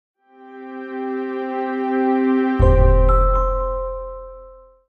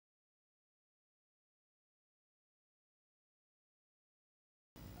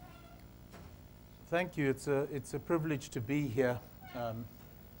Thank you. It's a privilege to be here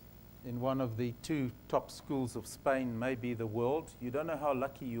in one of the two top schools of Spain, maybe the world. You don't know how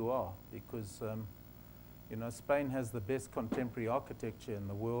lucky you are because, you know, Spain has the best contemporary architecture in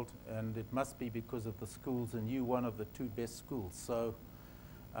the world, and it must be because of the schools, and you one of the two best schools. So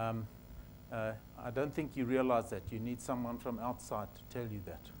I don't think you realize that. You need someone from outside to tell you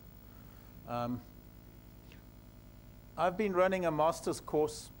that. I've been running a master's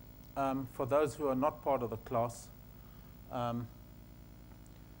course for those who are not part of the class on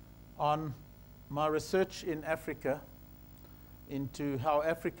my research in Africa into how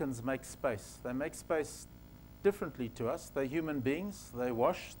Africans make space. They make space differently to us. They're human beings. They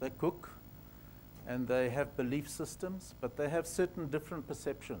wash, they cook, and they have belief systems, but they have certain different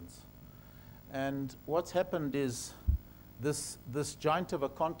perceptions. And what's happened is this giant of a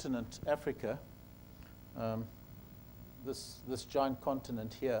continent, Africa, this giant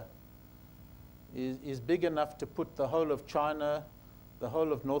continent here, is big enough to put the whole of China, the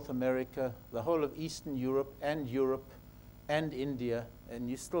whole of North America, the whole of Eastern Europe and India, and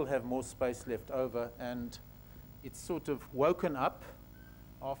you still have more space left over. And it's sort of woken up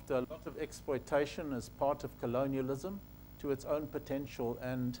after a lot of exploitation as part of colonialism to its own potential.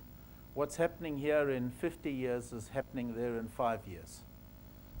 And what's happening here in 50 years is happening there in 5 years.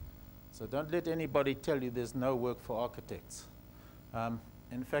 So don't let anybody tell you there's no work for architects.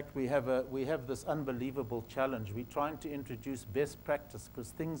 In fact, we have this unbelievable challenge. We're trying to introduce best practice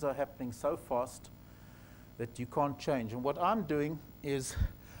because things are happening so fast that you can't change. And what I'm doing is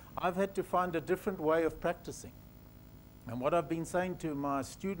I've had to find a different way of practicing. And what I've been saying to my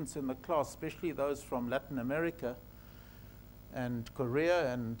students in the class, especially those from Latin America and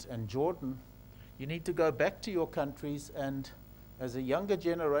Korea and Jordan, you need to go back to your countries, and as a younger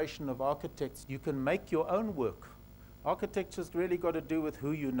generation of architects, you can make your own work. Architecture's really got to do with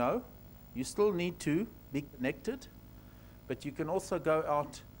who you know. You still need to be connected, but you can also go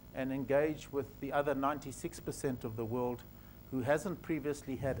out and engage with the other 96% of the world who hasn't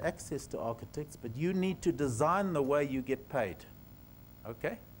previously had access to architects, but you need to design the way you get paid,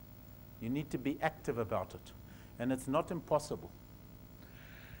 okay? You need to be active about it, and it's not impossible.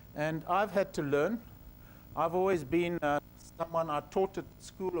 And I've had to learn. I've always been someone, I taught at the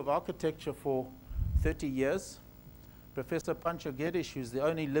School of Architecture for 30 years. Professor Pancho Guedes, who's the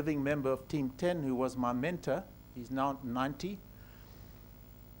only living member of Team 10, who was my mentor, he's now 90.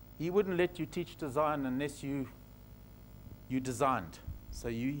 He wouldn't let you teach design unless you designed.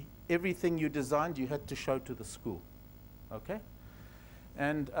 So everything you designed, you had to show to the school, okay?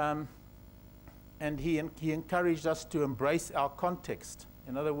 And he encouraged us to embrace our context.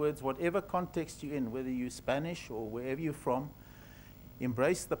 In other words, whatever context you're in, whether you're Spanish or wherever you're from,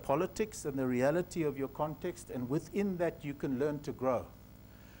 embrace the politics and the reality of your context, and within that you can learn to grow.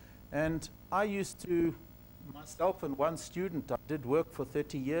 And I used to, myself and one student, I did work for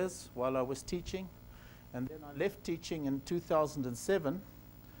 30 years while I was teaching, and then I left teaching in 2007.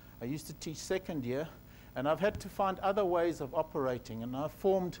 I used to teach second year, and I've had to find other ways of operating, and I've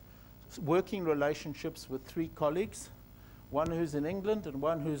formed working relationships with 3 colleagues, one who's in England and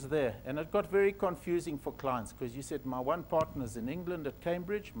one who's there. And it got very confusing for clients because you said, my one partner's in England at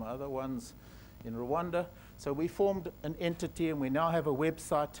Cambridge, my other one's in Rwanda. So we formed an entity, and we now have a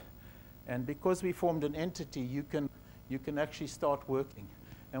website. And because we formed an entity, you can actually start working.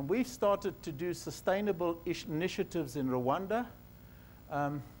 And we've started to do sustainable initiatives in Rwanda.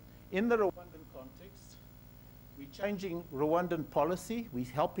 In the Rwandan context, we're changing Rwandan policy. We're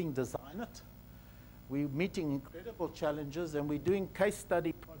helping design it. We're meeting incredible challenges, and we're doing case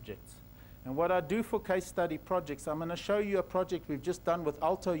study projects. And what I do for case study projects, I'm going to show you a project we've just done with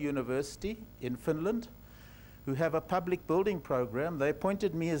Aalto University in Finland, who have a public building program. They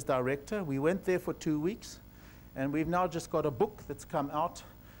appointed me as director. We went there for 2 weeks, and we've now just got a book that's come out,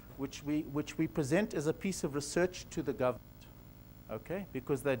 which we present as a piece of research to the government, okay?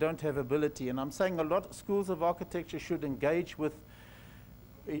 Because they don't have ability. And I'm saying a lot of schools of architecture should engage with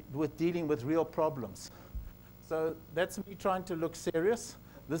dealing with real problems. So that's me trying to look serious.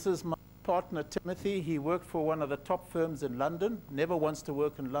 This is my partner, Timothy. He worked for one of the top firms in London, never wants to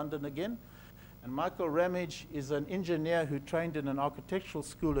work in London again. And Michael Ramage is an engineer who trained in an architectural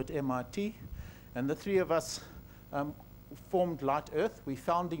school at MIT. And the 3 of us formed Light Earth. We're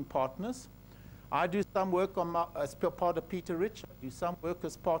founding partners. I do some work as part of Peter Rich. I do some work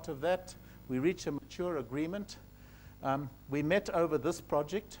as part of that. We reach a mature agreement. We met over this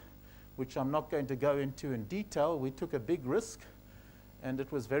project, which I'm not going to go into in detail. We took a big risk, and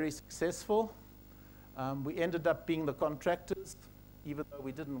it was very successful. We ended up being the contractors, even though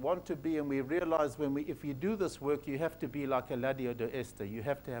we didn't want to be, and we realized if you do this work, you have to be like Eladio de Este. You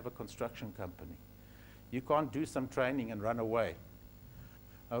have to have a construction company. You can't do some training and run away.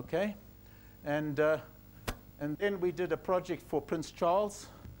 Okay? And then we did a project for Prince Charles.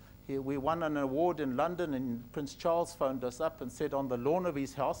 We won an award in London, and Prince Charles phoned us up and said on the lawn of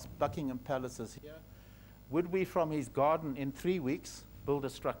his house, Buckingham Palace is here, would we from his garden in 3 weeks build a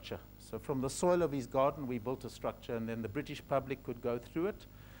structure? So from the soil of his garden, we built a structure, and then the British public could go through it,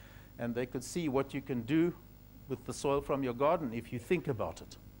 and they could see what you can do with the soil from your garden if you think about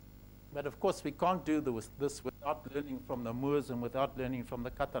it. But of course, we can't do this without learning from the Moors and without learning from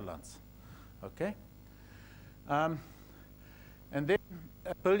the Catalans. Okay? And then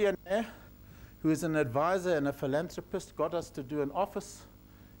a billionaire who is an advisor and a philanthropist got us to do an office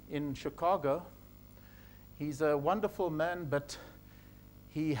in Chicago. He's a wonderful man, but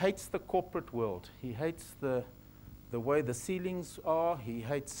he hates the corporate world. He hates the way the ceilings are. He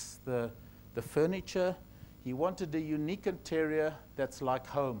hates the furniture. He wanted a unique interior that's like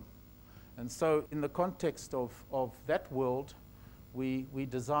home. And so in the context of that world, we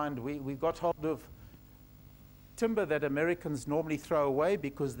got hold of timber that Americans normally throw away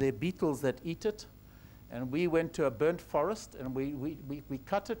because they're beetles that eat it. And we went to a burnt forest, and we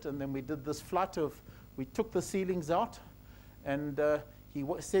cut it, and then we did this flight of, we took the ceilings out, and he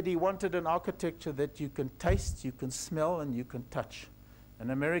said he wanted an architecture that you can taste, you can smell, and you can touch.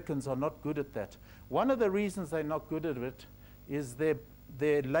 And Americans are not good at that. One of the reasons they're not good at it is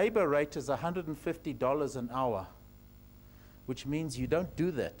their labor rate is $150 an hour, which means you don't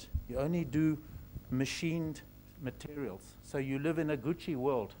do that. You only do machined materials. So you live in a Gucci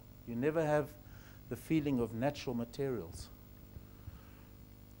world. You never have the feeling of natural materials.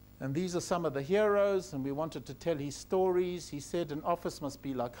 And these are some of the heroes, and we wanted to tell his stories. He said an office must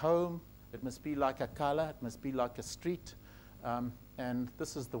be like home. It must be like a color. It must be like a street. And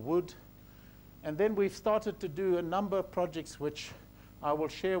this is the wood. And then we've started to do a number of projects which I will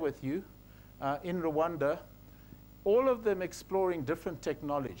share with you in Rwanda, all of them exploring different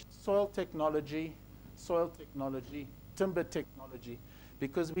technologies, soil technology, timber technology,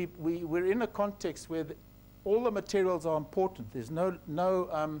 because we're in a context where all the materials are important. There's no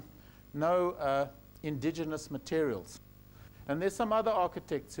indigenous materials. And there's some other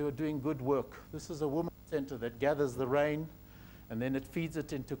architects who are doing good work. This is a women's center that gathers the rain, and then it feeds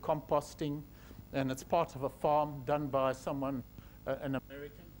it into composting, and it's part of a farm done by someone, an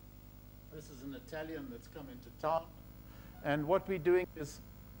American. This is an Italian that's come into town. And what we're doing is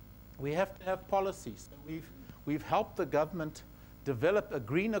we have to have policies. So we've helped the government develop a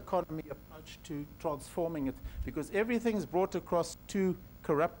green economy approach to transforming it, because everything's brought across 2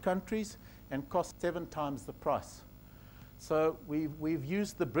 corrupt countries and cost 7 times the price. So we've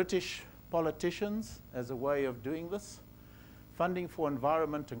used the British politicians as a way of doing this. Funding for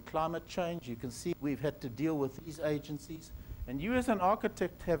environment and climate change, you can see we've had to deal with these agencies. And you as an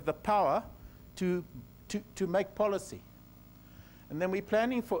architect have the power to make policy. And then we're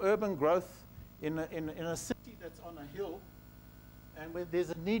planning for urban growth in a city that's on a hill, and where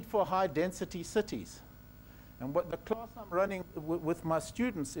there's a need for high-density cities. And what the class I'm running with my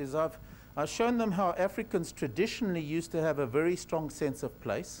students is I've shown them how Africans traditionally used to have a very strong sense of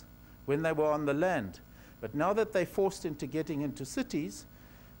place when they were on the land. But now that they're forced into getting into cities,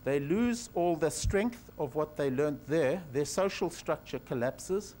 they lose all the strength of what they learned there. Their social structure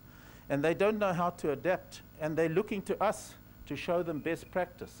collapses, and they don't know how to adapt. And they're looking to us to show them best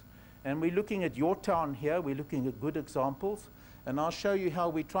practice. And we're looking at your town here. We're looking at good examples. And I'll show you how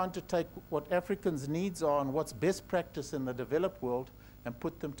we're trying to take what Africans' needs are and what's best practice in the developed world and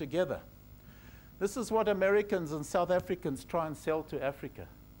put them together. This is what Americans and South Africans try and sell to Africa.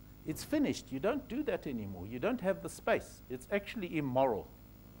 It's finished. You don't do that anymore. You don't have the space. It's actually immoral.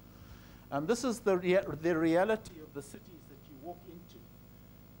 And this is the reality of the cities that you walk into.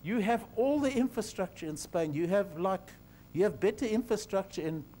 You have all the infrastructure in Spain. You have better infrastructure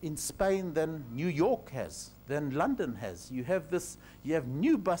in Spain than New York has, than London has. You have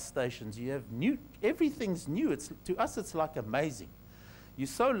new bus stations. You have everything's new. To us, it's like amazing. You're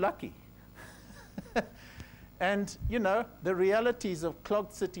so lucky. And, you know, the realities of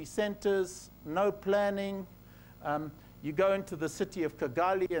clogged city centers, no planning. You go into the city of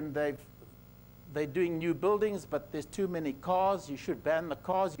Kigali and they're doing new buildings, but there's too many cars. You should ban the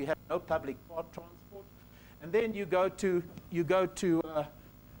cars. You have no public car transport. And then you go to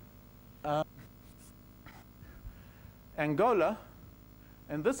Angola,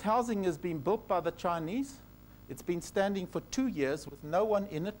 and this housing has been built by the Chinese. It's been standing for 2 years with no one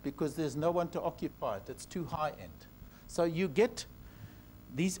in it because there's no one to occupy it. It's too high end. So you get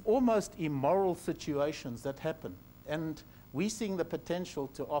these almost immoral situations that happen, and we're seeing the potential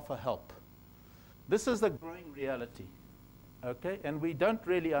to offer help. This is the growing reality, okay? And we don't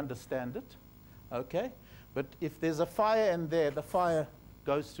really understand it, okay? But if there's a fire in there, the fire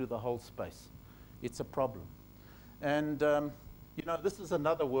goes through the whole space. It's a problem. And, you know, this is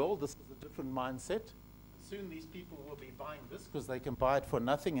another world. This is a different mindset. Soon these people will be buying this because they can buy it for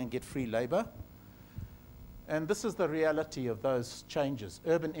nothing and get free labor. And this is the reality of those changes,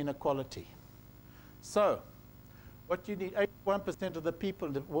 urban inequality. So, what you need, 81% of the people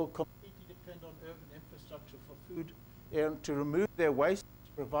will completely depend on urban infrastructure for food and to remove their waste,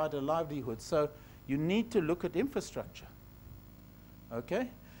 to provide a livelihood. So, you need to look at infrastructure. Okay?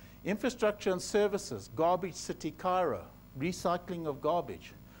 Infrastructure and services, garbage city Cairo, recycling of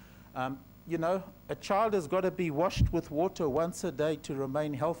garbage. You know, a child has got to be washed with water once a day to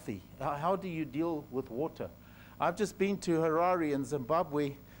remain healthy. How do you deal with water? I've just been to Harare in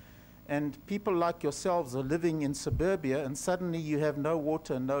Zimbabwe, and people like yourselves are living in suburbia, and suddenly you have no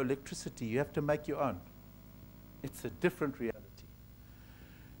water and no electricity. You have to make your own. It's a different reality.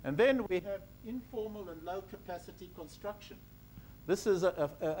 And then we have informal and low-capacity construction. This is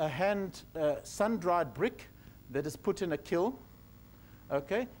a hand sun-dried brick that is put in a kiln.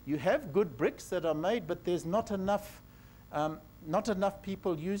 Okay, you have good bricks that are made, but there's not enough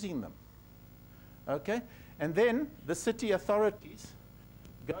people using them. Okay, and then the city authorities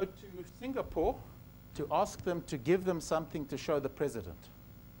go to Singapore to ask them to give them something to show the president.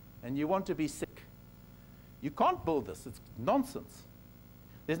 And you want to be sick. You can't build this. It's nonsense.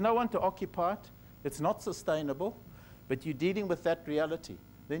 There's no one to occupy it. It's not sustainable, but you're dealing with that reality.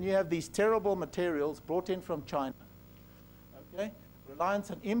 Then you have these terrible materials brought in from China. Okay?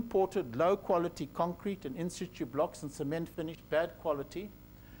 Reliance on imported low-quality concrete and in-situ blocks and cement finished bad quality.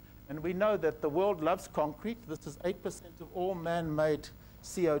 And we know that the world loves concrete. This is 8% of all man-made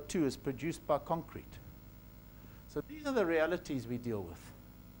CO2 is produced by concrete. So these are the realities we deal with.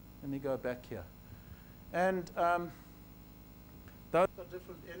 Let me go back here. And those are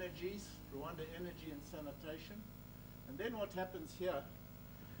different energies, Rwanda energy and sanitation. And then what happens here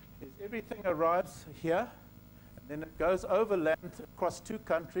is everything arrives here, and then it goes overland across two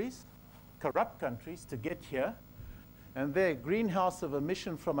countries, corrupt countries, to get here. And their greenhouse of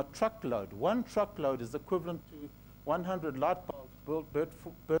emission from a truckload, one truckload is equivalent to 100 light bulbs burnt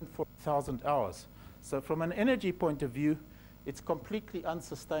for 1,000 hours. So from an energy point of view, it's completely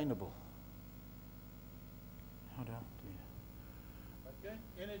unsustainable. How do I do? Okay,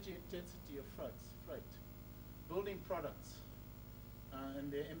 energy intensity of freight, building products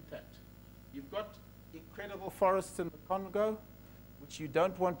and their impact. You've got incredible forests in the Congo, which you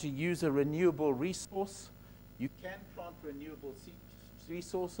don't want to use a renewable resource. You can plant renewable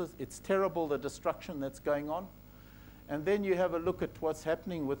resources. It's terrible, the destruction that's going on. And then you have a look at what's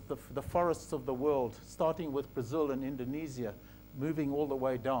happening with the forests of the world, starting with Brazil and Indonesia, moving all the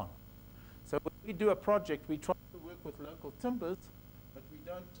way down. So when we do a project, we try to work with local timbers, but we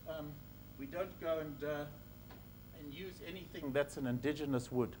don't go and use anything that's an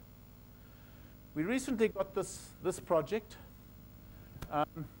indigenous wood. We recently got this project.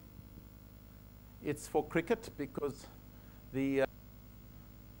 It's for cricket because the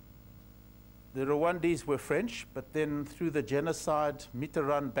Rwandese were French, but then through the genocide,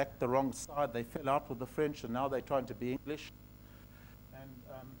 Mitterrand backed the wrong side. They fell out with the French, and now they're trying to be English.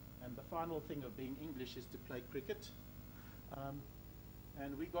 And the final thing of being English is to play cricket.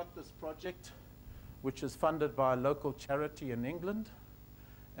 And we got this project, which is funded by a local charity in England.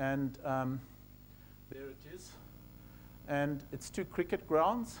 And there it is. And it's 2 cricket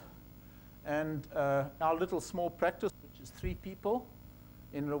grounds. And our little small practice, which is 3 people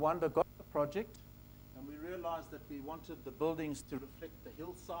in Rwanda, got the project. And we realized that we wanted the buildings to reflect the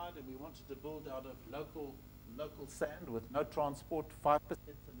hillside, and we wanted to build out of local sand with no transport, 5%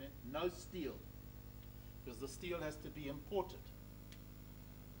 cement, no steel, because the steel has to be imported.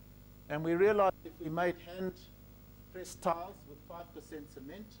 And we realized if we made hand-pressed tiles with 5%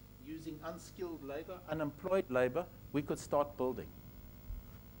 cement, using unskilled labor, unemployed labor, we could start building.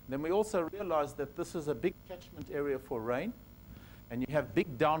 Then we also realized that this is a big catchment area for rain, and you have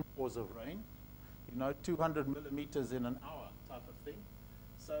big downpours of rain, 200 millimeters in an hour type of thing.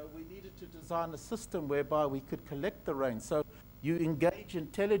 So we needed to design a system whereby we could collect the rain. So you engage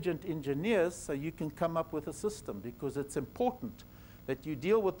intelligent engineers so you can come up with a system, because it's important that you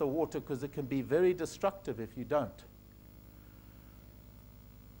deal with the water, because it can be very destructive if you don't.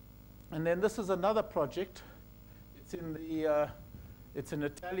 And then this is another project. It's an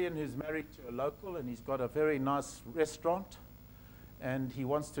Italian who's married to a local, and he's got a very nice restaurant, and he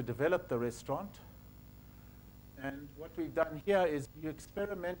wants to develop the restaurant. And what we've done here is we're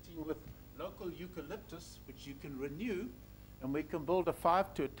experimenting with local eucalyptus, which you can renew, and we can build a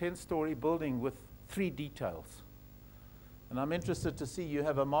 5 to 10 story building with 3 details. And I'm interested to see you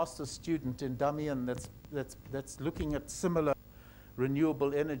have a master's student in Damian that's looking at similar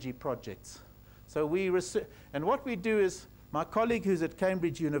renewable energy projects. So and what we do is, my colleague who's at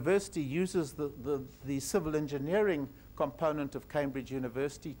Cambridge University uses the civil engineering component of Cambridge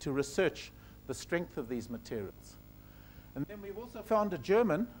University to research the strength of these materials. And then we've also found a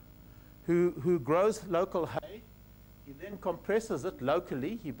German who grows local hay. He then compresses it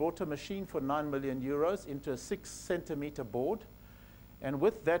locally. He bought a machine for 9 million euros into a 6-centimeter board. And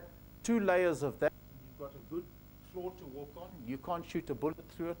with that, 2 layers of that, you've got a good floor to walk on. You can't shoot a bullet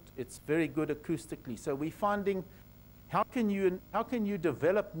through it. It's very good acoustically. So we're finding, how can you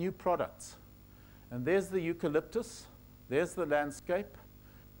develop new products? And there's the eucalyptus. There's the landscape.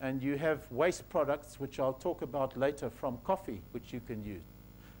 And you have waste products, which I'll talk about later, from coffee, which you can use.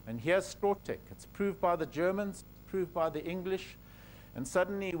 And here's Strawtech. It's proved by the Germans, proved by the English. And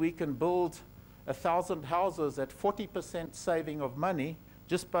suddenly we can build 1,000 houses at 40% saving of money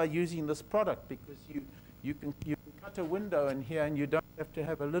just by using this product, because you can cut a window in here and you don't have to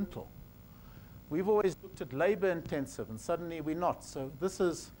have a lintel. We've always looked at labor intensive, and suddenly we're not. So this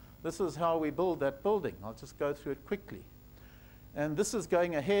is how we build that building. I'll just go through it quickly. And this is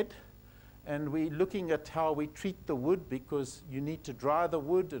going ahead, and we're looking at how we treat the wood, because you need to dry the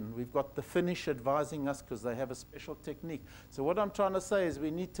wood, and we've got the Finnish advising us because they have a special technique. So what I'm trying to say is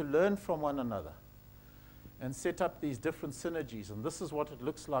we need to learn from one another and set up these different synergies, and this is what it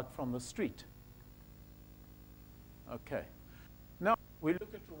looks like from the street. Okay. Now we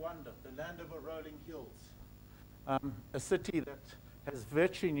look at Rwanda, the land of a rolling hills, a city that has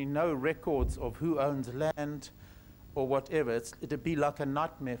virtually no records of who owns land or whatever. It'd be like a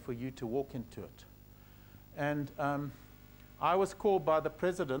nightmare for you to walk into it. And I was called by the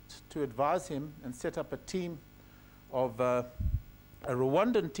president to advise him and set up a team of a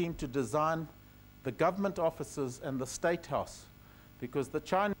Rwandan team to design the government offices and the state house, because the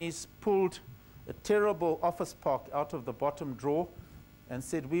Chinese pulled a terrible office park out of the bottom drawer and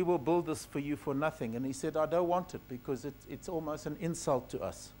said, we will build this for you for nothing. And he said, I don't want it, because it's almost an insult to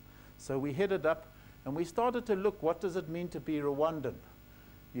us. So we headed up, and we started to look, what does it mean to be Rwandan?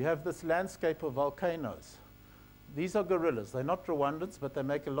 You have this landscape of volcanoes. These are gorillas. They're not Rwandans, but they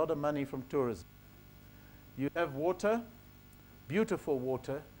make a lot of money from tourism. You have water, beautiful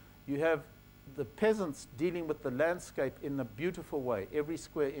water. You have the peasants dealing with the landscape in a beautiful way, every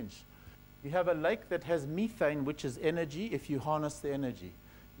square inch. You have a lake that has methane, which is energy if you harness the energy.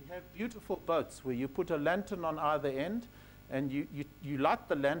 You have beautiful boats where you put a lantern on either end, and you light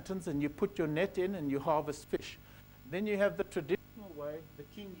the lanterns and you put your net in and you harvest fish. Then you have the traditional way the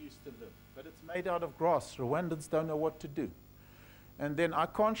king used to live, but it's made out of grass. Rwandans don't know what to do. And then I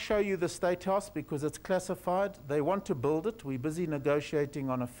can't show you the state house because it's classified. They want to build it. We're busy negotiating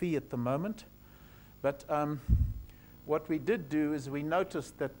on a fee at the moment. But what we did do is we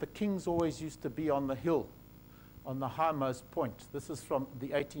noticed that the kings always used to be on the hill, on the highmost point. This is from the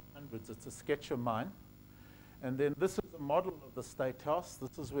 1800s. It's a sketch of mine. And then this is a model of the State House.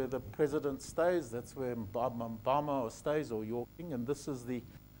 This is where the president stays. That's where Mbama stays, or Yorking. And this is the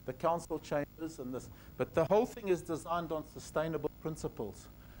council chambers. And this. But the whole thing is designed on sustainable principles.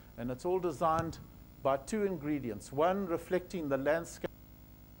 And it's all designed by 2 ingredients. One reflecting the landscape,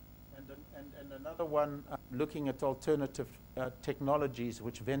 and another one looking at alternative technologies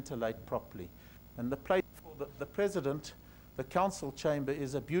which ventilate properly. And the place for the president, the council chamber,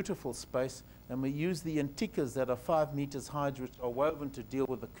 is a beautiful space, and we use the antikas that are 5 meters high, which are woven to deal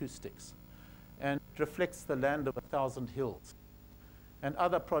with acoustics. And it reflects the land of 1,000 hills. And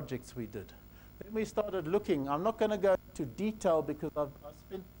other projects we did. Then we started looking. I'm not going to go into detail because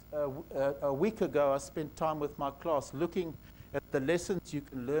a week ago I spent time with my class looking at the lessons you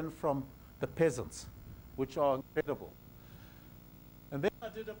can learn from the peasants, which are incredible. And then I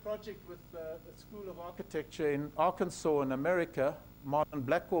did a project with the School of Architecture in Arkansas in America. Martin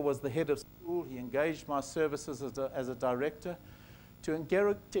Blackwell was the head of school. He engaged my services as a director to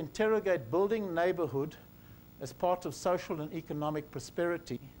interrogate building neighborhood as part of social and economic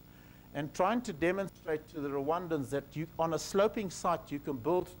prosperity, and trying to demonstrate to the Rwandans that on a sloping site you can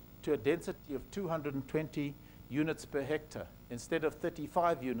build to a density of 220 units per hectare instead of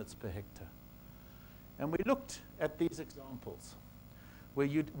 35 units per hectare. And we looked at these examples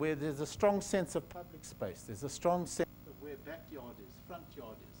where there's a strong sense of public space, there's a strong sense of where backyard is, front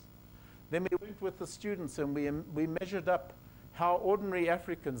yard is. Then we went with the students and we measured up how ordinary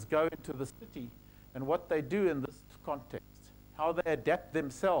Africans go into the city and what they do in this context, how they adapt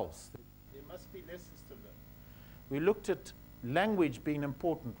themselves. There must be lessons to learn. We looked at language being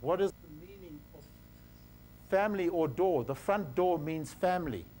important. What is the meaning of family or door? The front door means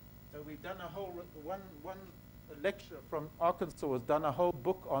family. So we've done a whole a lecturer from Arkansas has done a whole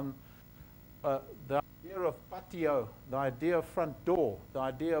book on the idea of patio, the idea of front door, the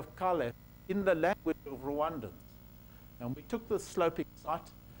idea of kale in the language of Rwandans. And we took this sloping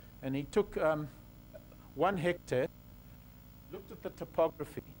site, and he took 1 hectare, looked at the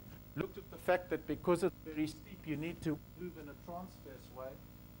topography, looked at the fact that because it's very steep, you need to move in a transverse way,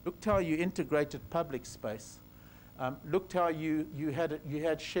 looked how you integrated public space, looked how you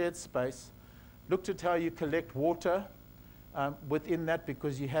had shared space, looked at how you collect water within that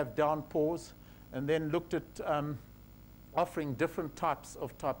because you have downpours, and then looked at offering different types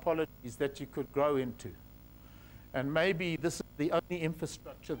of typologies that you could grow into. And maybe this is the only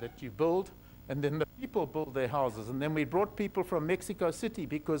infrastructure that you build, and then the people build their houses. And then we brought people from Mexico City,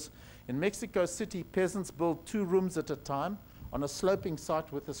 because in Mexico City, peasants build 2 rooms at a time on a sloping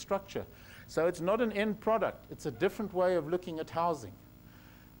site with a structure. So it's not an end product. It's a different way of looking at housing.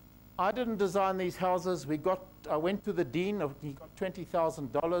 I didn't design these houses. I went to the dean, he got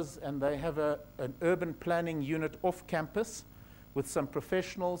 $20,000, and they have an urban planning unit off campus with some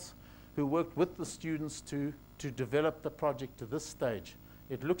professionals who worked with the students to develop the project to this stage.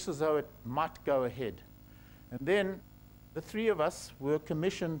 It looks as though it might go ahead. And then the 3 of us were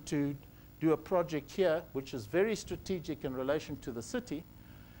commissioned to do a project here, which is very strategic in relation to the city.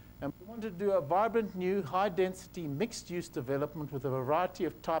 And we wanted to do a vibrant, new, high-density, mixed-use development with a variety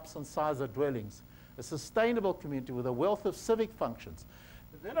of types and size of dwellings, a sustainable community with a wealth of civic functions.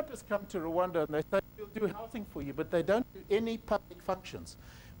 Developers come to Rwanda and they say, we'll do housing for you, but they don't do any public functions.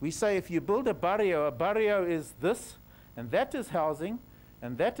 We say, if you build a barrio is this, and that is housing,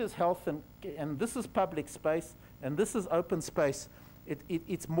 and that is health, and this is public space, and this is open space.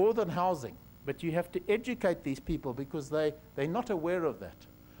 It's more than housing, but you have to educate these people because they're not aware of that.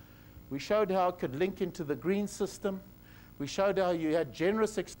 We showed how it could link into the green system. We showed how you had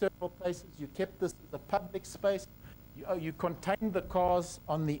generous external places. You kept this as a public space. You contained the cars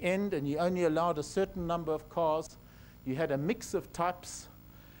on the end, and you only allowed a certain number of cars. You had a mix of types.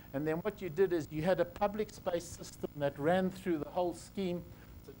 And then what you did is you had a public space system that ran through the whole scheme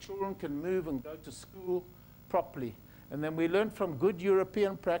so children can move and go to school properly. And then we learned from good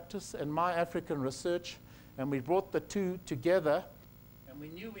European practice and my African research, and we brought the 2 together. And we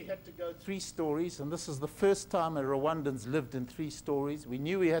knew we had to go 3 stories, and this is the first time a Rwandans lived in 3 stories. We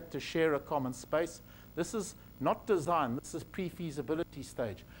knew we had to share a common space. This is not design, this is pre-feasibility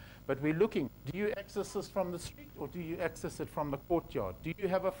stage. But we're looking, do you access this from the street or do you access it from the courtyard? Do you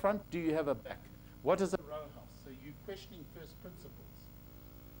have a front, do you have a back? What is a row house? So you're questioning first principles.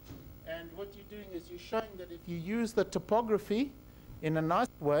 And what you're doing is you're showing that if you use the topography in a nice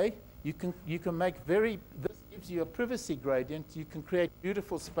way, you can make this gives you a privacy gradient. You can create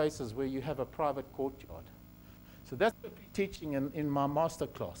beautiful spaces where you have a private courtyard. So that's what we're teaching in my master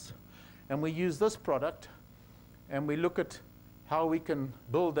class. And we use this product, and we look at how we can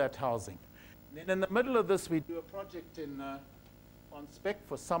build that housing. And then in the middle of this, we do a project on spec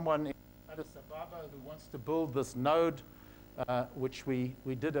for someone in Addis Ababa who wants to build this node, which we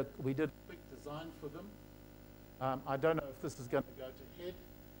did a quick design for them. I don't know if this is going to go to head,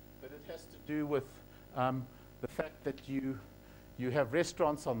 but it has to do with the fact that you have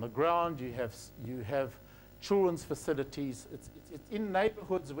restaurants on the ground, you have children's facilities. It's in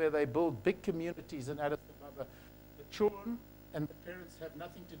neighborhoods where they build big communities in Addis Ababa. The children and the parents have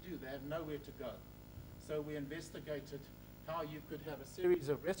nothing to do. They have nowhere to go. So we investigated how you could have a series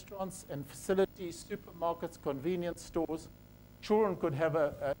of restaurants and facilities, supermarkets, convenience stores. Children could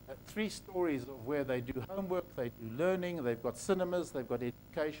have 3 stories of where they do homework, they do learning, they've got cinemas, they've got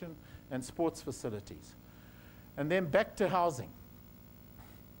education and sports facilities. And then back to housing.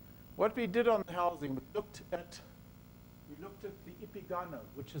 What we did on the housing, we looked at the Ipigano,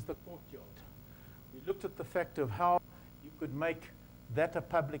 which is the courtyard. We looked at the fact of how you could make that a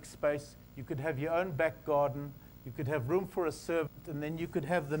public space. You could have your own back garden. You could have room for a servant. And then you could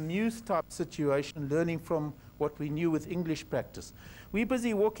have the muse type situation, learning from what we knew with English practice. We're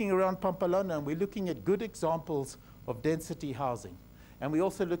busy walking around Pamplona, and we're looking at good examples of density housing. And we're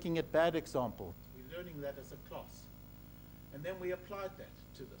also looking at bad examples. We're learning that as a class. And then we applied that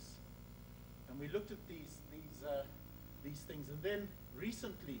to this. And we looked at these things. And then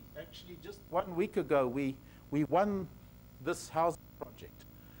recently, actually just 1 week ago, we won this housing project.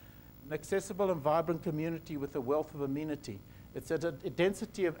 An accessible and vibrant community with a wealth of amenity. It's at a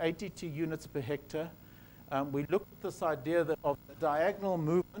density of 82 units per hectare. We looked at this idea of the diagonal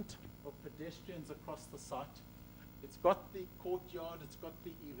movement of pedestrians across the site. It's got the courtyard, it's got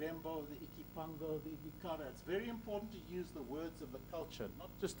the Irembo, the Ikipango, the Ikara. It's very important to use the words of the culture, not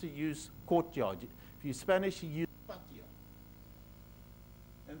just to use courtyard. If you're Spanish, you use patio.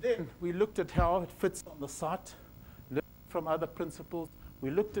 And then we looked at how it fits on the site, learned from other principals. We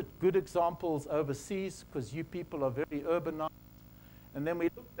looked at good examples overseas, because you people are very urbanized. And then we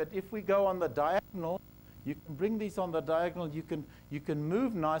looked at if we go on the diagonal, you can bring these on the diagonal, you can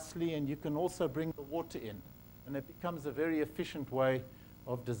move nicely, and you can also bring the water in. And it becomes a very efficient way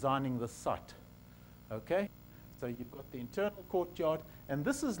of designing the site. Okay? So you've got the internal courtyard, and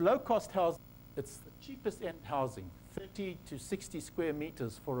this is low-cost housing. It's the cheapest end housing, 30 to 60 square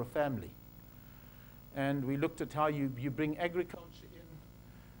meters for a family. And we looked at how you bring agriculture in.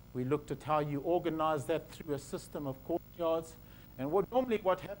 We looked at how you organize that through a system of courtyards. And normally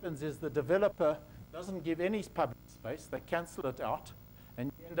what happens is the developer doesn't give any public space. They cancel it out, and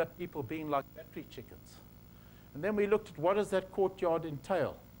you end up people being like battery chickens. And then we looked at what does that courtyard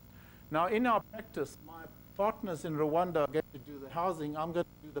entail. Now, in our practice, my partners in Rwanda are going to do the housing. I'm going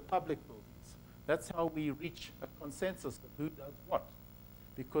to do the public buildings. That's how we reach a consensus of who does what,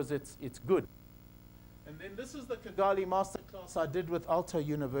 because it's good. And then this is the Kigali masterclass I did with Aalto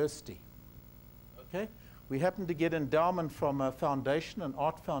University. Okay? We happened to get endowment from a foundation, an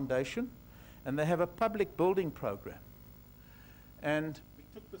art foundation, and they have a public building program. And we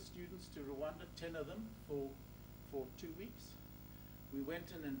took the students to Rwanda, 10 of them, for 2 weeks. We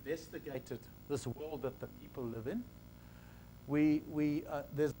went and investigated this world that the people live in.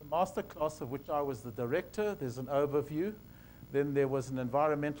 There's the master class of which I was the director. There's an overview. Then there was an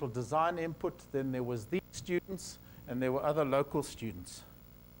environmental design input. Then there was these students, and there were other local students.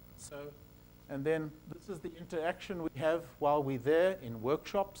 And then this is the interaction we have while we're there in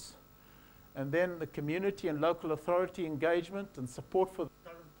workshops. And then the community and local authority engagement and support for the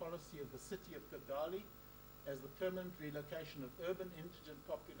current policy of the city of Kigali as the permanent relocation of urban indigent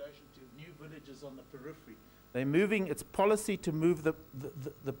population to new villages on the periphery. They're moving, it's policy to move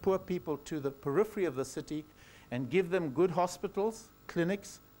the poor people to the periphery of the city and give them good hospitals,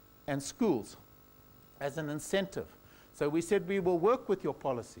 clinics, and schools as an incentive. So we said we will work with your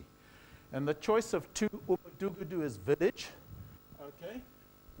policy. And the choice of two Umadugudu is village, okay?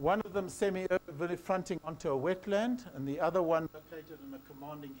 One of them semi-urban village fronting onto a wetland, and the other one located in a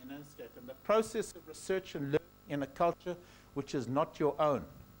commanding landscape. And the process of research and learning in a culture which is not your own.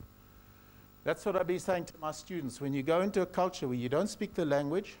 That's what I've been saying to my students. When you go into a culture where you don't speak the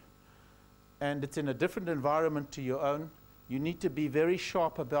language, and it's in a different environment to your own, you need to be very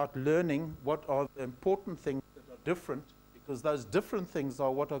sharp about learning what are the important things that are different, because those different things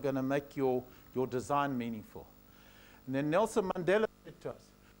are what are going to make your design meaningful. And then Nelson Mandela said to us,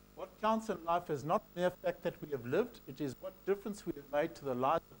 what counts in life is not the mere fact that we have lived, it is what difference we have made to the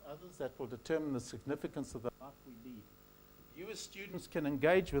lives of others that will determine the significance of the life we lead. You as students can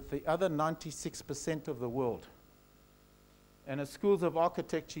engage with the other 96% of the world. And as schools of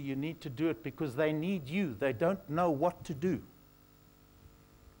architecture, you need to do it because they need you. They don't know what to do.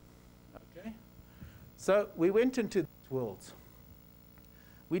 Okay? So we went into these worlds.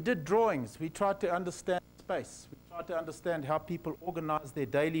 We did drawings. We tried to understand space. We tried to understand how people organize their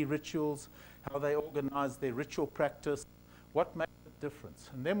daily rituals, how they organize their ritual practice, what makes the difference.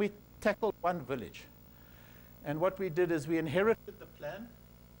 And then we tackled one village. And what we did is we inherited the plan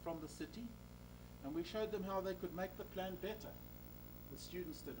from the city, and we showed them how they could make the plan better. The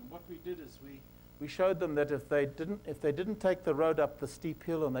students did. And what we did is we showed them that if they didn't take the road up the steep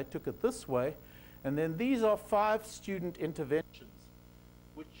hill and they took it this way, and then these are 5 student interventions,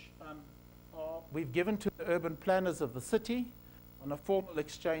 which we've given to the urban planners of the city on a formal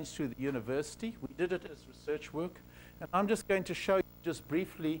exchange through the university. We did it as research work. And I'm just going to show you just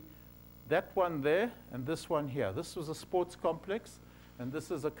briefly that one there and this one here. This was a sports complex, and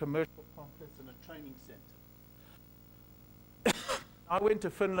this is a commercial complex and a training center. I went to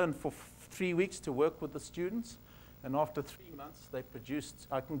Finland for 3 weeks to work with the students, and after 3 months they produced,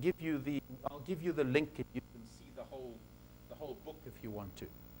 I'll give you the link and you can see the whole book if you want to.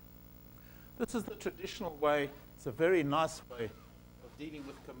 This is the traditional way. It's a very nice way of dealing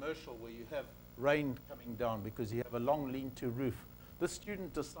with commercial, where you have rain coming down because you have a long lean-to roof. This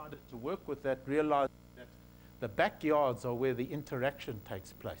student decided to work with that, realizing that the backyards are where the interaction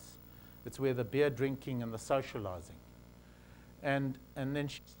takes place. It's where the beer drinking and the socializing. And then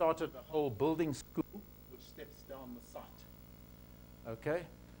she started a whole building school, which steps down the site. Okay?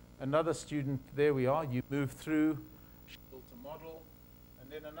 Another student, there we are, you move through, she built a model,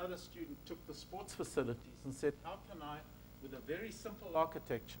 and then another student took the sports facilities and said, how can I, with a very simple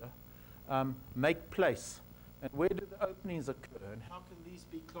architecture, make place? And where do the openings occur? And how can these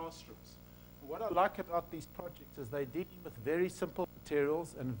be classrooms? And what I like about these projects is they're dealing with very simple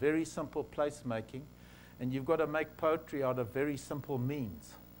materials and very simple placemaking. And you've got to make poetry out of very simple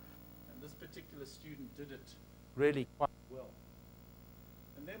means. And this particular student did it really quite well.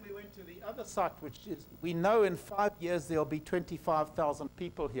 And then we went to the other site, which is, we know in 5 years there'll be 25,000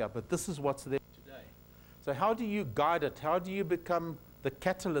 people here, but this is what's there today. So how do you guide it? How do you become the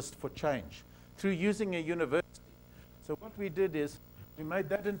catalyst for change? Through using a university. So what we did is, we made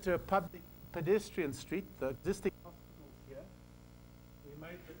that into a public pedestrian street, the existing hospitals here. We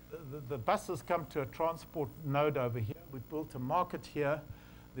made the buses come to a transport node over here. We built a market here.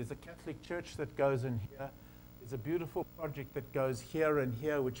 There's a Catholic church that goes in here. There's a beautiful project that goes here and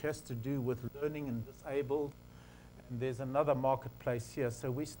here, which has to do with learning and disabled. And there's another marketplace here. So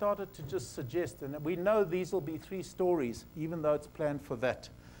we started to just suggest, and we know these will be 3 stories, even though it's planned for that.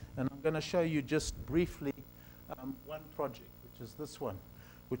 And I'm going to show you just briefly one project, which is this one,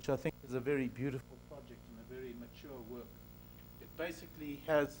 which I think is a very beautiful project and a very mature work. It basically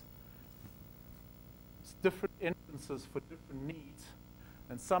has different entrances for different needs,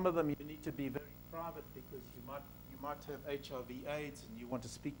 and some of them you need to be very private because you might have HIV/AIDS and you want to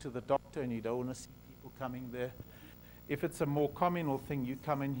speak to the doctor and you don't want to see people coming there. If it's a more communal thing, you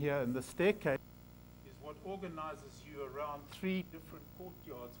come in here, and the staircase is what organizes you around 3 different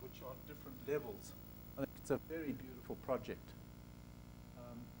courtyards which are at different levels. I think it's a very beautiful project.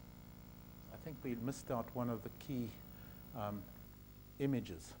 I think we missed out one of the key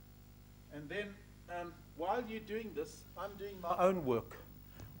images. And then while you're doing this, I'm doing my own work.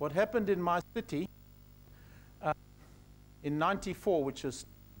 What happened in my city in '94, which is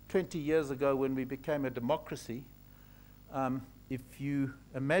 20 years ago when we became a democracy, if you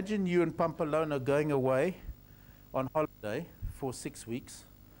imagine you in Pamplona going away on holiday for 6 weeks,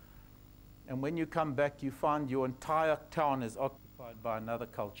 and when you come back, you find your entire town is occupied by another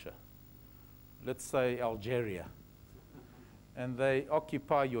culture. Let's say Algeria. And they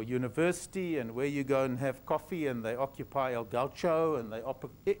occupy your university and where you go and have coffee, and they occupy El Gaucho, and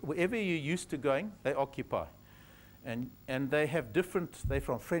wherever you're used to going, they occupy. And they have different, they're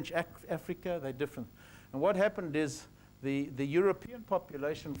from French Africa, they're different. And what happened is the European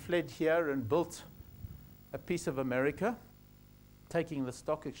population fled here and built a piece of America, taking the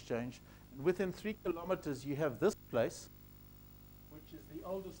stock exchange. And within 3 kilometers, you have this place, which is the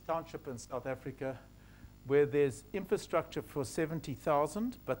oldest township in South Africa, where there's infrastructure for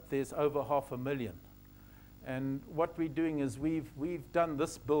 70,000, but there's over 500,000. And what we're doing is we've done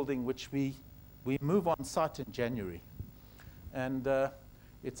this building, which we move on site in January. And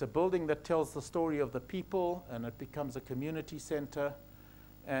it's a building that tells the story of the people, and it becomes a community center.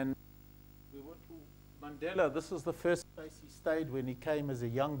 And Mandela, this is the first place he stayed when he came as a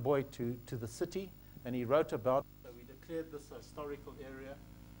young boy to the city, and he wrote about it. So we declared this a historical area.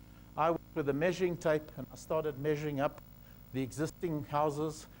 I went with a measuring tape, and I started measuring up the existing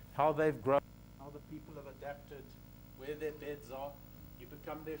houses, how they've grown, how the people have adapted, where their beds are. You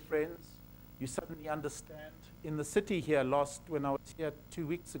become their friends. You suddenly understand. In the city here when I was here 2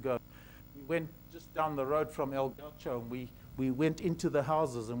 weeks ago, we went just down the road from El Gaucho, and we went into the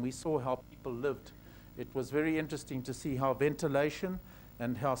houses, and we saw how people lived. It was very interesting to see how ventilation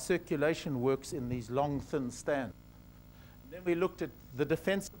and how circulation works in these long, thin stands. Then we looked at the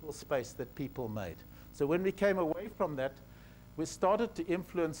defensible space that people made. So when we came away from that, we started to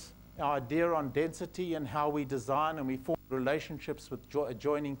influence our idea on density and how we design, and we formed relationships with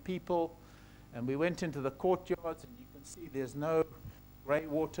adjoining people. And we went into the courtyards, and you can see there's no grey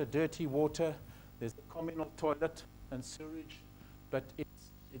water, dirty water. There's the communal toilet and sewage. But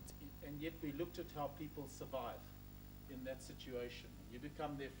and yet we looked at how people survive in that situation. You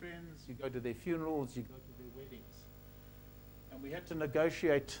become their friends, you go to their funerals, you go to their weddings. And we had to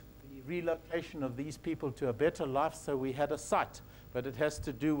negotiate the relocation of these people to a better life, so we had a site. But it has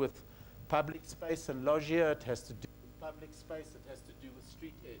to do with public space and loggia, it has to do with public space, it has to do with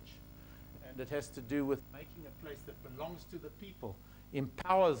street edge. And it has to do with making a place that belongs to the people,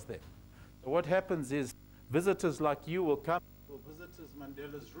 empowers them. So what happens is visitors like you will come, will visit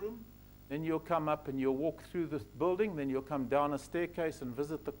Mandela's room, then you'll come up and you'll walk through this building, then you'll come down a staircase and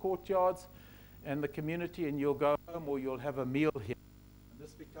visit the courtyards and the community, and you'll go home or you'll have a meal here. And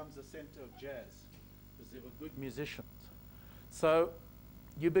this becomes a center of jazz because there were good musicians. So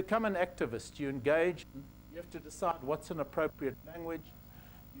you become an activist, you engage, you have to decide what's an appropriate language.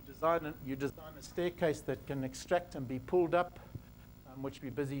 You design a staircase that can extract and be pulled up, which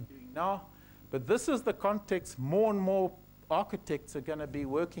we're busy doing now. But this is the context more and more architects are going to be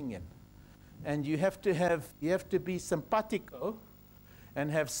working in. And you have to be simpatico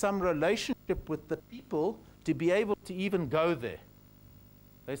and have some relationship with the people to be able to even go there.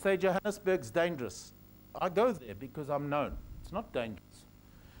 They say Johannesburg's dangerous. I go there because I'm known. It's not dangerous.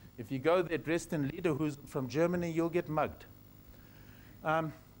 If you go there dressed in lederhosen from Germany, you'll get mugged.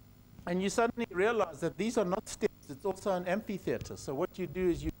 And you suddenly realize that these are not steps. it's also an amphitheater. So what you do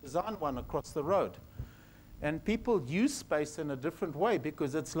is you design one across the road. And people use space in a different way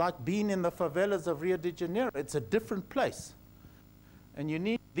because it's like being in the favelas of Rio de Janeiro. It's a different place. And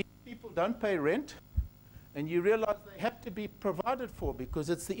these people don't pay rent, and you realize they have to be provided for because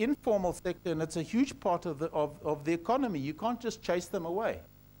it's the informal sector and it's a huge part of the economy. You can't just chase them away.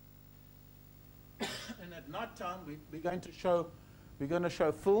 And at night time, we're going to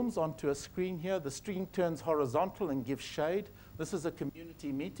show films onto a screen here. The screen turns horizontal and gives shade. This is a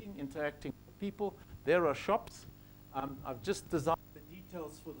community meeting, interacting with people. There are shops. I've just designed the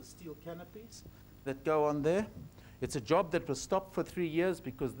details for the steel canopies that go on there. It's a job that was stopped for 3 years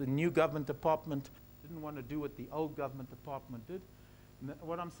because the new government department didn't want to do what the old government department did. And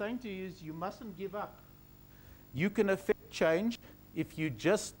what I'm saying to you is you mustn't give up. You can affect change if you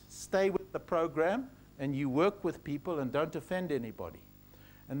just stay with the program and you work with people and don't offend anybody.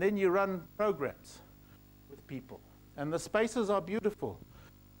 And then you run programs with people. And the spaces are beautiful.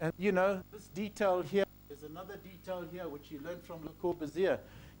 And you know, this detail here, there's another detail here which you learned from Le Corbusier.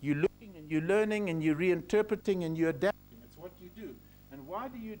 You're looking and you're learning and you're reinterpreting and you're adapting. It's what you do. And why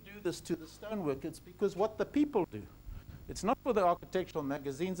do you do this to the stonework? It's because what the people do. It's not for the architectural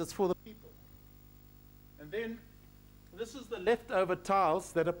magazines, it's for the people. And then this is the leftover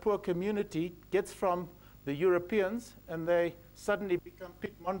tiles that a poor community gets from the Europeans, and they suddenly become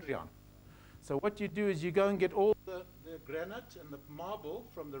Piet Mondrian. So what you do is you go and get all the granite and the marble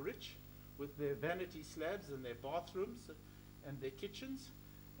from the rich with their vanity slabs and their bathrooms and their kitchens,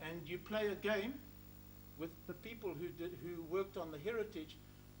 and you play a game with the people who worked on the heritage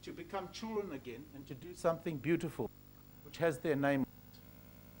to become children again and to do something beautiful, which has their name on it.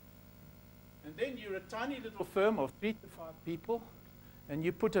 And then you're a tiny little firm of 3 to 5 people, and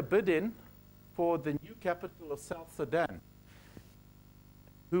you put a bid in for the new capital of South Sudan,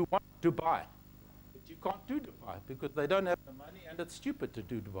 who want Dubai. But you can't do Dubai because they don't have the money, and it's stupid to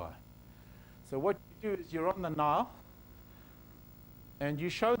do Dubai. So what you do is you're on the Nile, and you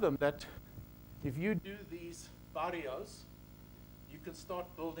show them that if you do these barrios, you can start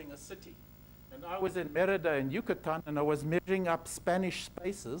building a city. And I was in Merida in Yucatan, and I was measuring up Spanish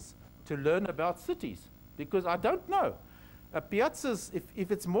spaces to learn about cities, because I don't know. Piazzas,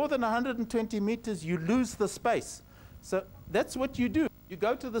 if it's more than 120 meters, you lose the space. So that's what you do. You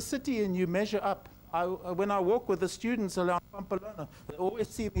go to the city and you measure up. When I walk with the students around Pamplona, they always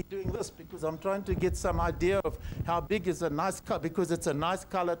see me doing this because I'm trying to get some idea of how big is a nice color, because it's a nice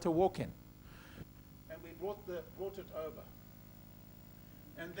color to walk in. And we brought it over.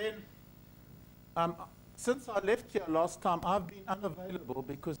 And then, since I left here last time, I've been unavailable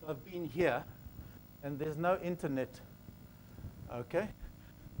because I've been here and there's no internet. Okay?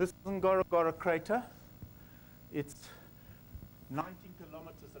 This is Ngorongoro crater. It's 19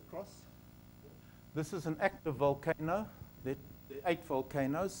 kilometers across. This is an active volcano. There are 8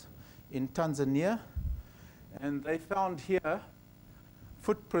 volcanoes in Tanzania. And they found here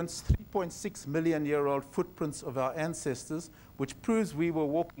footprints, 3.6 million year old footprints of our ancestors, which proves we were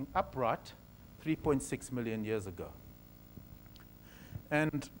walking upright 3.6 million years ago.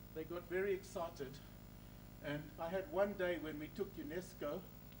 And they got very excited. And I had one day when we took UNESCO,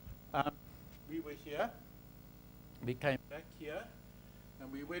 we were here, we came back here,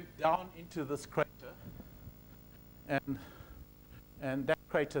 and we went down into this crater, and that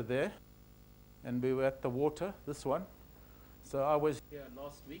crater there, and we were at the water, this one. So I was here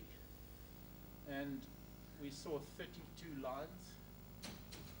last week, and we saw 32 lions,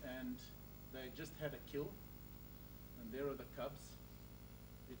 and they just had a kill, and there are the cubs.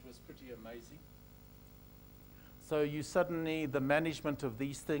 It was pretty amazing. So you suddenly, the management of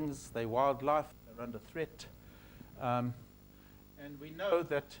these things, they're wildlife, they're under threat. And we know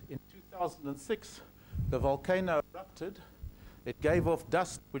that in 2006, the volcano erupted. It gave off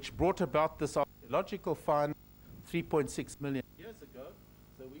dust, which brought about this archaeological find 3.6 million years ago.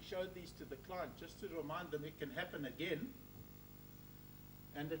 So we showed these to the client just to remind them it can happen again.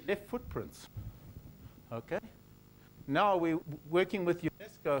 And it left footprints. Okay? Now we're working with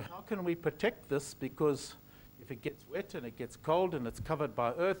UNESCO. How can we protect this? Because if it gets wet and it gets cold and it's covered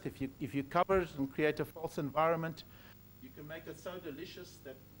by earth, if you cover it and create a false environment, you can make it so delicious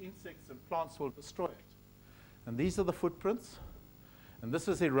that insects and plants will destroy it. And these are the footprints. And this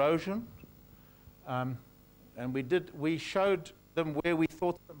is erosion. And we showed them where we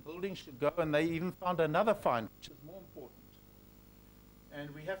thought some buildings should go, and they even found another find, which is more important. And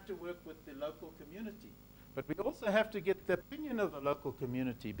we have to work with the local community. But we also have to get the opinion of the local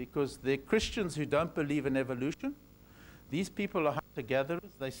community, because they're Christians who don't believe in evolution. These people are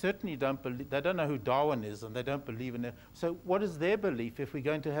hunter-gatherers. They certainly don't believe, they don't know who Darwin is, and they don't believe in it. So what is their belief if we're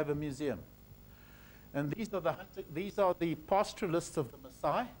going to have a museum? And these are the pastoralists of the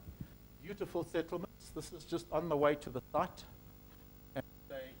Maasai. Beautiful settlements. This is just on the way to the site. And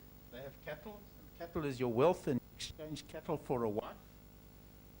they have cattle. And cattle is your wealth, and you exchange cattle for a wife.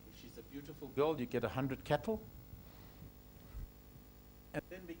 If she's a beautiful girl, you get 100 cattle. And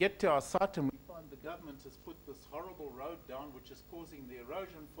then we get to our site and we find the government has put this horrible road down which is causing the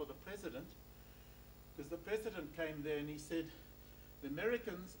erosion for the president. Because the president came there and he said, the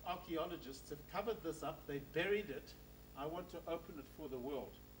Americans, archaeologists, have covered this up, they've buried it, I want to open it for the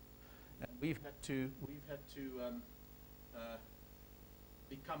world. And we've had to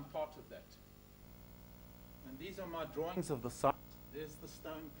become part of that. And these are my drawings of the site. There's the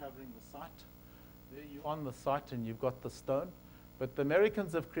stone covering the site. There you're on the site and you've got the stone. But the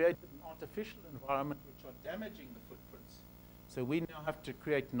Americans have created an artificial environment which are damaging the footprints. So we now have to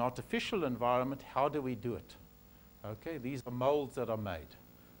create an artificial environment. How do we do it? Okay, these are molds that are made.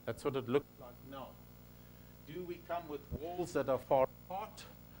 That's what it looks like now. Do we come with walls that are far apart?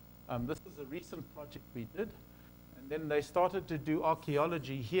 This is a recent project we did. And then they started to do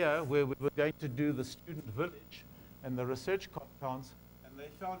archaeology here where we were going to do the student village and the research compounds. And they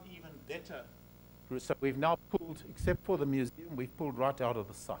found even better. So we've now pulled, except for the museum, we've pulled right out of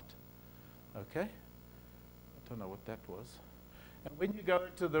the site. Okay? I don't know what that was. And when you go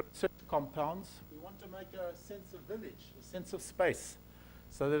into the research compounds, we want to make a sense of village, a sense of space,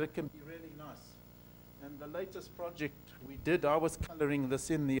 so that it can be really nice. And the latest project we did, I was coloring this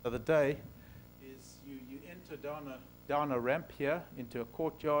in the other day, is you enter down a ramp here into a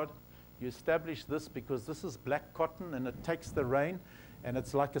courtyard. You establish this because this is black cotton and it takes the rain. And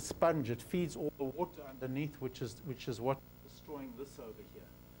it's like a sponge. It feeds all the water underneath, which is what's destroying this over here.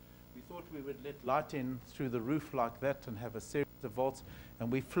 We thought we would let light in through the roof like that and have a series of vaults.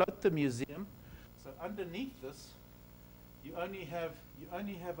 And we float the museum. So underneath this, you only have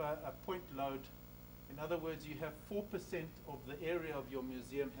a point load. In other words, you have 4% of the area of your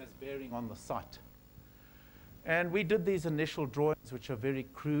museum has bearing on the site. And we did these initial drawings, which are very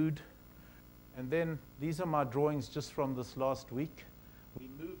crude. And then these are my drawings just from this last week. We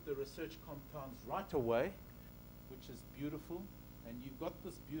moved the research compounds right away, which is beautiful. And you've got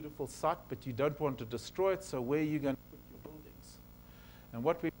this beautiful site, but you don't want to destroy it, so where are you going to put your buildings? And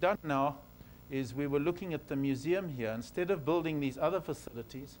what we've done now is we were looking at the museum here. Instead of building these other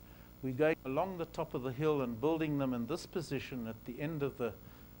facilities, we're going along the top of the hill and building them in this position at the end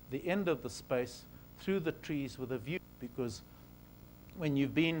of the space through the trees with a view, because when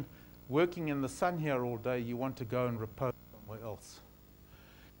you've been working in the sun here all day, you want to go and repose somewhere else.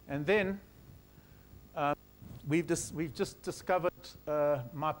 And then we've just discovered,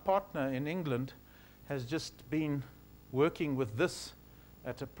 my partner in England has just been working with this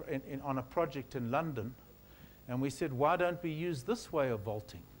on a project in London. And we said, why don't we use this way of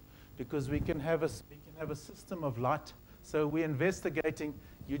vaulting? Because we can have a system of light. So we're investigating.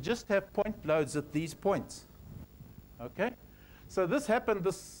 You just have point loads at these points. Okay? So this happened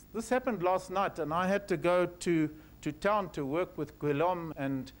last night, and I had to go to town to work with Guillaume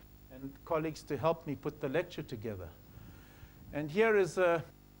and colleagues to help me put the lecture together. And here is a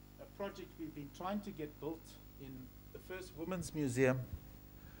project we've been trying to get built in the first women's museum.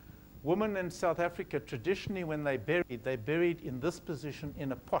 Women in South Africa, traditionally when they buried in this position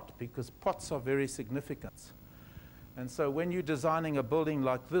in a pot, because pots are very significant. And so when you're designing a building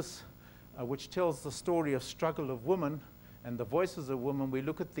like this, which tells the story of struggle of women and the voices of women, we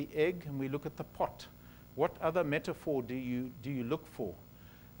look at the egg and we look at the pot. What other metaphor do you look for?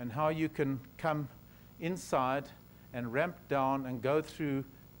 And how you can come inside and ramp down and go through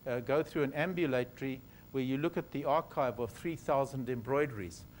an ambulatory where you look at the archive of 3,000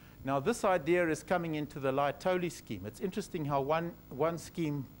 embroideries. Now this idea is coming into the Laetoli scheme. It's interesting how one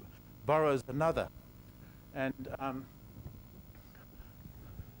scheme borrows another. And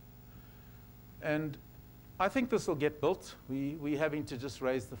I think this will get built. We're having to just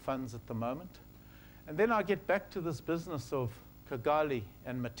raise the funds at the moment. And then I get back to this business of Kigali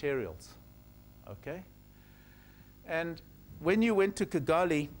and materials, okay? And when you went to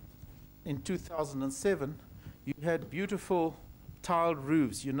Kigali in 2007, you had beautiful tiled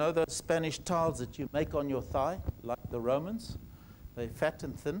roofs. You know those Spanish tiles that you make on your thigh, like the Romans? They're fat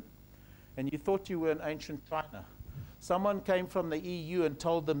and thin. And you thought you were in ancient China. Someone came from the EU and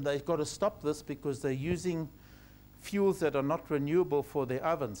told them they've got to stop this because they're using fuels that are not renewable for their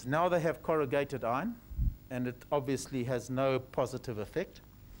ovens. Now they have corrugated iron, and it obviously has no positive effect.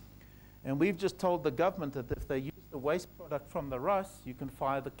 And we've just told the government that if they use the waste product from the rice, you can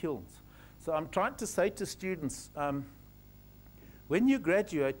fire the kilns. So I'm trying to say to students, when you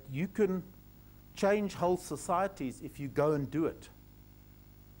graduate, you can change whole societies if you go and do it.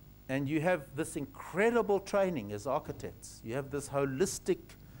 And you have this incredible training as architects. You have this holistic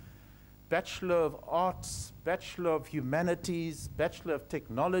Bachelor of Arts, Bachelor of Humanities, Bachelor of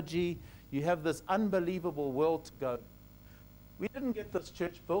Technology. You have this unbelievable world to go. We didn't get this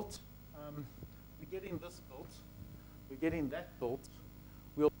church built. We're getting this built. We're getting that built.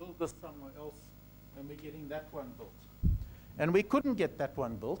 We'll build this somewhere else, and we're getting that one built. And we couldn't get that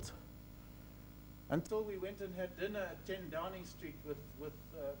one built until we went and had dinner at 10 Downing Street with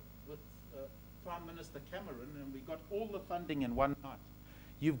Prime Minister Cameron, and we got all the funding in one night.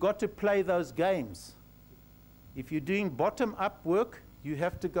 You've got to play those games. If you're doing bottom-up work, you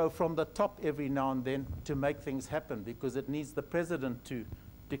have to go from the top every now and then to make things happen, because it needs the president to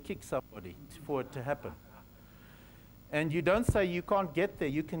kick somebody for it to happen. And you don't say you can't get there,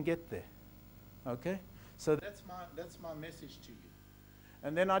 you can get there. Okay? So that's my message to you.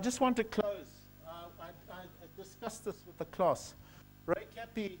 And then I just want to close. I discussed this with the class. Ray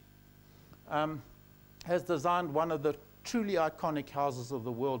Cappy has designed one of the truly iconic houses of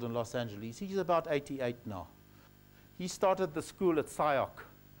the world in Los Angeles. He's about 88 now. He started the school at SIOC.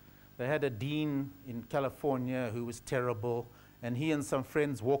 They had a dean in California who was terrible, and he and some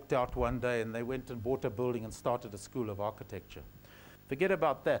friends walked out one day and they went and bought a building and started a school of architecture. Forget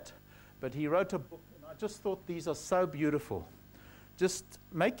about that. But he wrote a book, and I just thought these are so beautiful. Just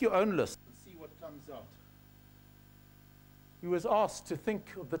make your own list and see what comes out. He was asked to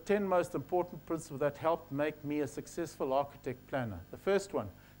think of the 10 most important principles that helped make me a successful architect planner. The first one,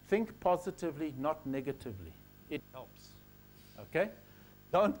 think positively, not negatively. It helps. Okay?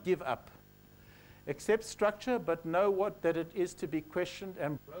 Don't give up. Accept structure, but know that it is to be questioned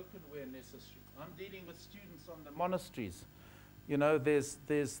and broken where necessary. I'm dealing with students on the monasteries. You know, there's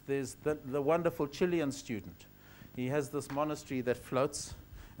the wonderful Chilean student. He has this monastery that floats.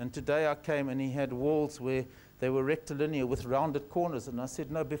 And today I came and he had walls where they were rectilinear with rounded corners. And I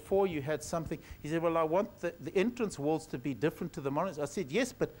said, no, before you had something. He said, well, I want the entrance walls to be different to the monastery. I said,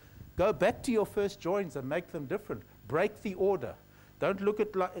 yes, but go back to your first drawings and make them different. Break the order. Don't look at,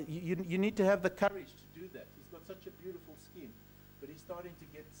 you need to have the courage to do that. He's got such a beautiful scheme, but he's starting to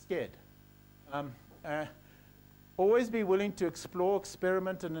get scared. Always be willing to explore,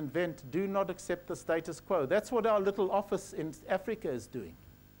 experiment, and invent. Do not accept the status quo. That's what our little office in Africa is doing.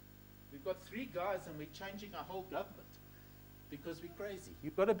 We've got 3 guys and we're changing our whole government because we're crazy.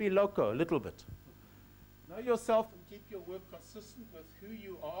 You've got to be loco a little bit. Know yourself and keep your work consistent with who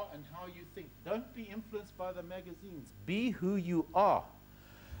you are and how you think. Don't be influenced by the magazines. Be who you are.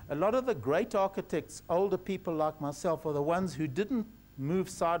 A lot of the great architects, older people like myself, are the ones who didn't move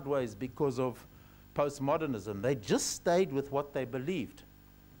sideways because of postmodernism. They just stayed with what they believed.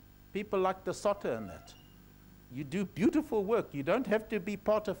 People like De Soto and that. You do beautiful work. You don't have to be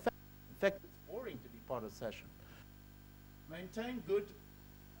part of fashion. In fact, it's boring to be part of fashion. Maintain good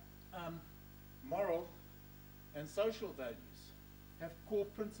moral and social values. Have core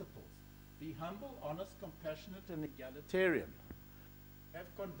principles. Be humble, honest, compassionate, and egalitarian. Have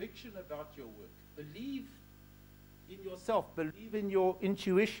conviction about your work. Believe in yourself. Believe in your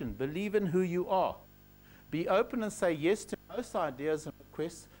intuition. Believe in who you are. Be open and say yes to most ideas and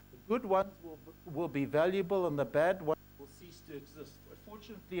requests. The good ones will be valuable and the bad ones will cease to exist.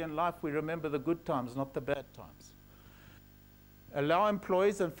 Fortunately, in life, we remember the good times, not the bad times. Allow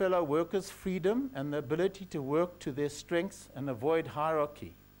employees and fellow workers freedom and the ability to work to their strengths and avoid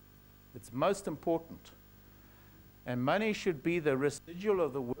hierarchy. It's most important. And money should be the residual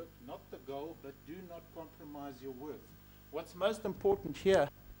of the work, not the goal, but do not compromise your worth. What's most important here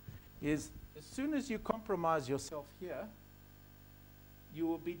is as soon as you compromise yourself here, you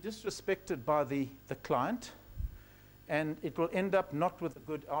will be disrespected by the client, and it will end up not with a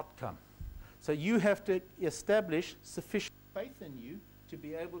good outcome. So you have to establish sufficient faith in you to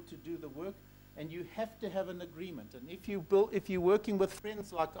be able to do the work, and you have to have an agreement. And if you're working with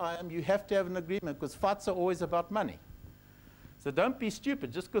friends like I am, you have to have an agreement, because fights are always about money. So don't be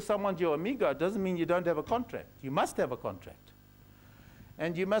stupid. Just because someone's your amigo doesn't mean you don't have a contract. You must have a contract.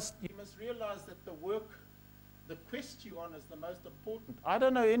 And you must realize that the work, the quest you're on is the most important. I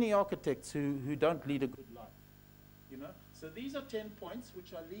don't know any architects who don't lead a good life. You know? So these are 10 points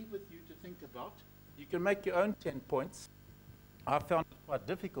which I leave with you to think about. You can make your own 10 points. I found it quite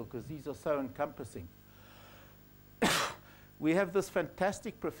difficult because these are so encompassing. We have this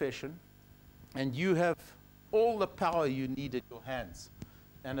fantastic profession, and you have all the power you need in your hands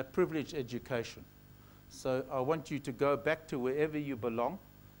and a privileged education. So I want you to go back to wherever you belong.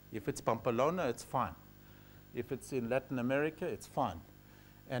 If it's Pamplona, it's fine. If it's in Latin America, it's fine.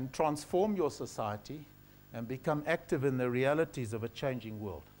 And transform your society and become active in the realities of a changing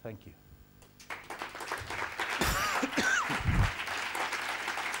world. Thank you.